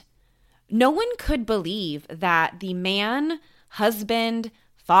stunned. No one could believe that the man, husband,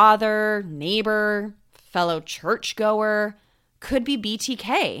 father, neighbor, fellow churchgoer could be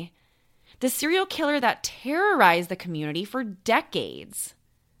BTK, the serial killer that terrorized the community for decades.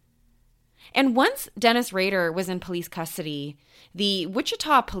 And once Dennis Rader was in police custody, the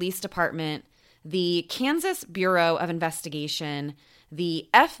Wichita Police Department, the Kansas Bureau of Investigation, the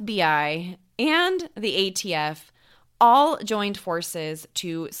FBI, and the ATF all joined forces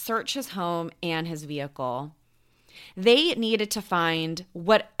to search his home and his vehicle. They needed to find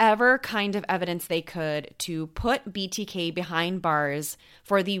whatever kind of evidence they could to put BTK behind bars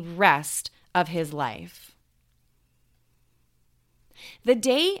for the rest of his life. The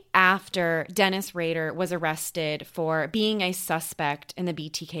day after Dennis Rader was arrested for being a suspect in the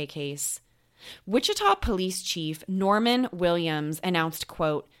BTK case, Wichita Police Chief Norman Williams announced,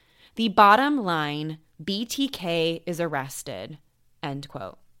 quote, "The bottom line, BTK is arrested," end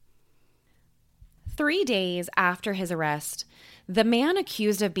quote. 3 days after his arrest, the man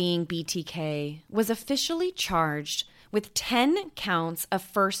accused of being BTK was officially charged with 10 counts of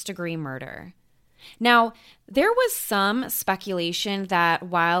first-degree murder. Now, there was some speculation that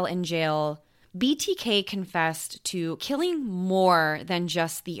while in jail, BTK confessed to killing more than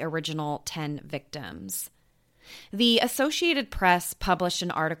just the original 10 victims. The Associated Press published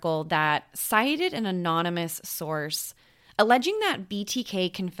an article that cited an anonymous source alleging that BTK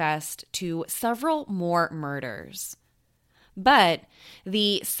confessed to several more murders. But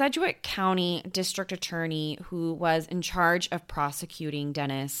the Sedgwick County District Attorney, who was in charge of prosecuting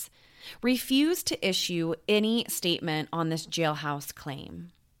Dennis, refused to issue any statement on this jailhouse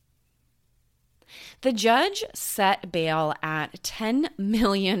claim. The judge set bail at $10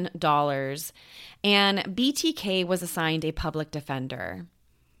 million, and BTK was assigned a public defender.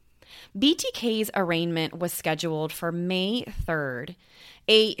 BTK's arraignment was scheduled for May 3rd,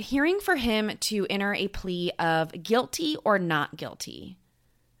 a hearing for him to enter a plea of guilty or not guilty.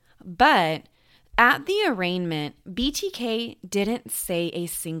 But at the arraignment, BTK didn't say a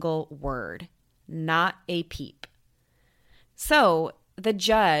single word, not a peep. So the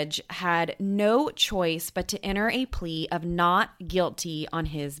judge had no choice but to enter a plea of not guilty on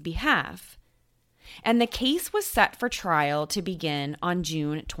his behalf. And the case was set for trial to begin on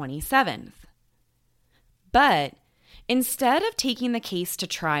June 27th. But instead of taking the case to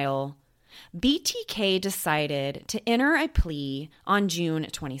trial, BTK decided to enter a plea on June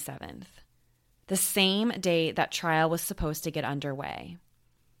 27th, the same day that trial was supposed to get underway.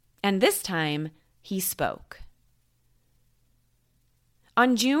 And this time, he spoke.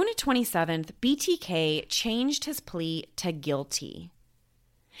 On June 27th, BTK changed his plea to guilty.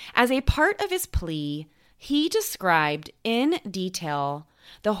 As a part of his plea, he described in detail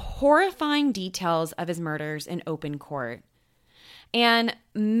the horrifying details of his murders in open court. And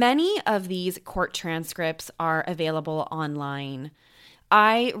many of these court transcripts are available online.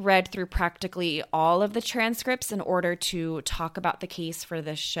 I read through practically all of the transcripts in order to talk about the case for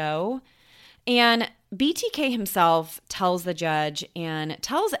this show. And BTK himself tells the judge and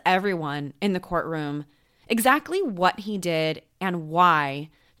tells everyone in the courtroom exactly what he did and why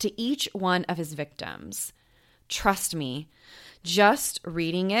to each one of his victims. Trust me, just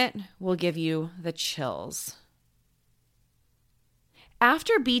reading it will give you the chills.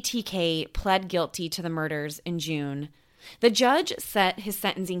 After BTK pled guilty to the murders in June, the judge set his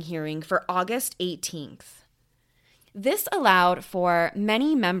sentencing hearing for August 18th. This allowed for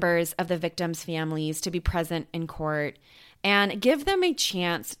many members of the victims' families to be present in court and give them a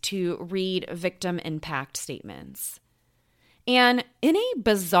chance to read victim impact statements. And in a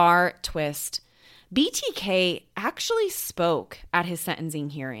bizarre twist, BTK actually spoke at his sentencing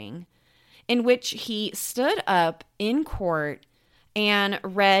hearing, in which he stood up in court and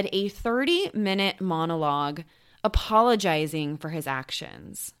read a 30-minute monologue apologizing for his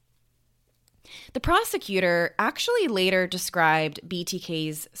actions. The prosecutor actually later described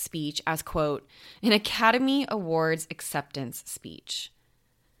BTK's speech as, quote, an Academy Awards acceptance speech.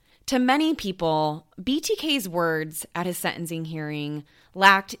 To many people, BTK's words at his sentencing hearing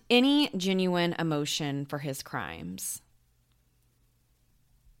lacked any genuine emotion for his crimes.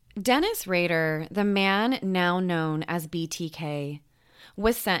 Dennis Rader, the man now known as BTK,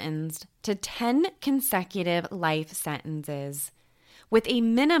 was sentenced to 10 consecutive life sentences with a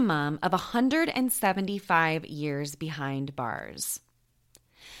minimum of 175 years behind bars.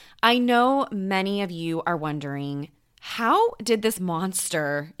 I know many of you are wondering, how did this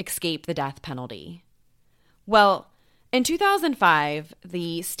monster escape the death penalty? Well, in 2005,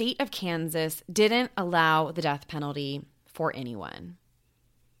 the state of Kansas didn't allow the death penalty for anyone.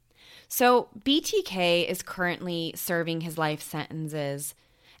 So BTK is currently serving his life sentences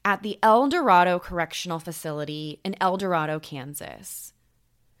at the El Dorado Correctional Facility in El Dorado, Kansas.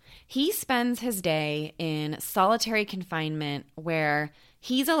 He spends his day in solitary confinement where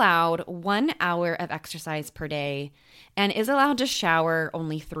he's allowed 1 hour of exercise per day and is allowed to shower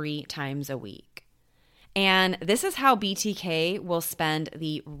only 3 times a week. And this is how BTK will spend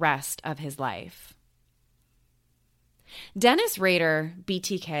the rest of his life. Dennis Rader,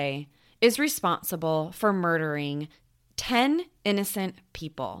 BTK, is responsible for murdering 10 innocent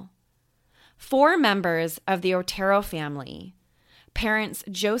people. 4 members of the Otero family, parents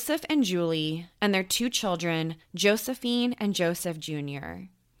Joseph and Julie, and their 2 children, Josephine and Joseph Jr.,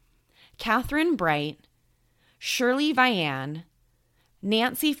 Catherine Bright, Shirley Vian,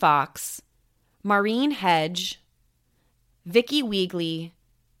 Nancy Fox, Maureen Hedge, Vicky Weagley,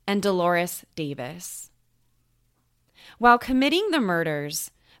 and Dolores Davis. While committing the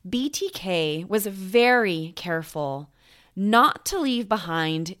murders, BTK was very careful not to leave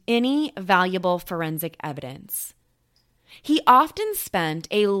behind any valuable forensic evidence. He often spent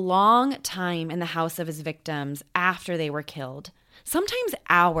a long time in the house of his victims after they were killed, sometimes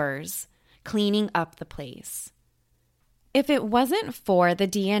hours, cleaning up the place. If it wasn't for the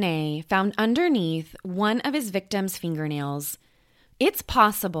DNA found underneath one of his victims' fingernails, it's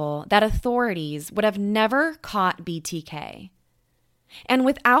possible that authorities would have never caught BTK. And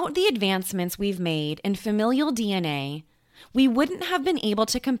without the advancements we've made in familial DNA, we wouldn't have been able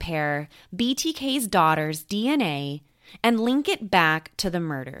to compare BTK's daughter's DNA and link it back to the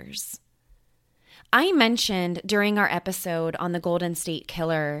murders. I mentioned during our episode on the Golden State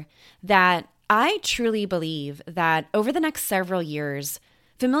Killer that I truly believe that over the next several years,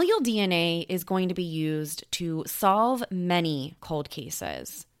 familial DNA is going to be used to solve many cold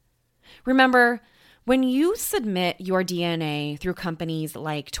cases. Remember, when you submit your DNA through companies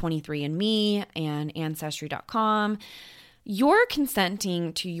like 23andMe and Ancestry.com, you're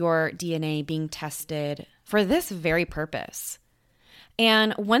consenting to your DNA being tested for this very purpose.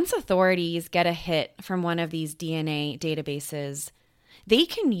 And once authorities get a hit from one of these DNA databases, they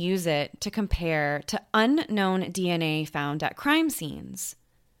can use it to compare to unknown DNA found at crime scenes.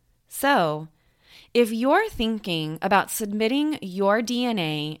 So, if you're thinking about submitting your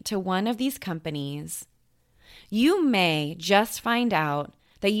DNA to one of these companies, you may just find out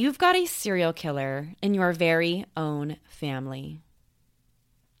that you've got a serial killer in your very own family.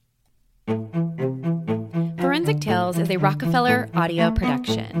 Forensic Tales is a Rockefeller audio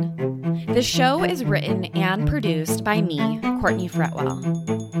production. The show is written and produced by me, Courtney Fretwell.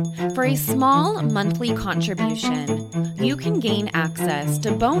 For a small monthly contribution, you can gain access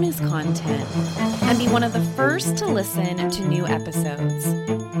to bonus content and be one of the first to listen to new episodes.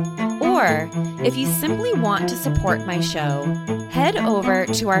 Or, if you simply want to support my show, head over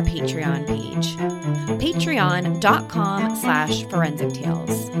to our Patreon page, patreon.com/Forensic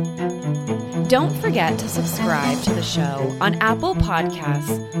Tales. Don't forget to subscribe to the show on Apple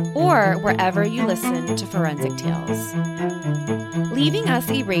Podcasts or wherever you listen to Forensic Tales. Leaving us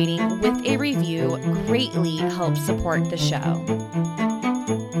a rating with a review greatly helps support the show.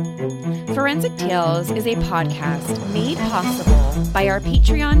 Forensic Tales is a podcast made possible by our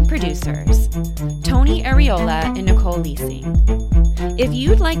Patreon producers, Tony Ariola and Nicole Leasing. If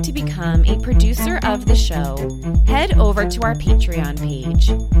you'd like to become a producer of the show, head over to our Patreon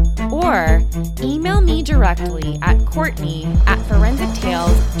page or email me directly at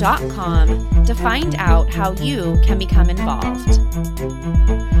Courtney@ForensicTales.com to find out how you can become involved.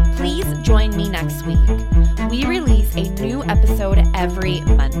 Please join me next week. We release a new episode every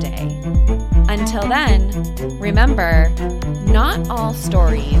Monday. Until then, remember, not all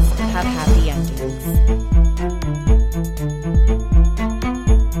stories have happy endings.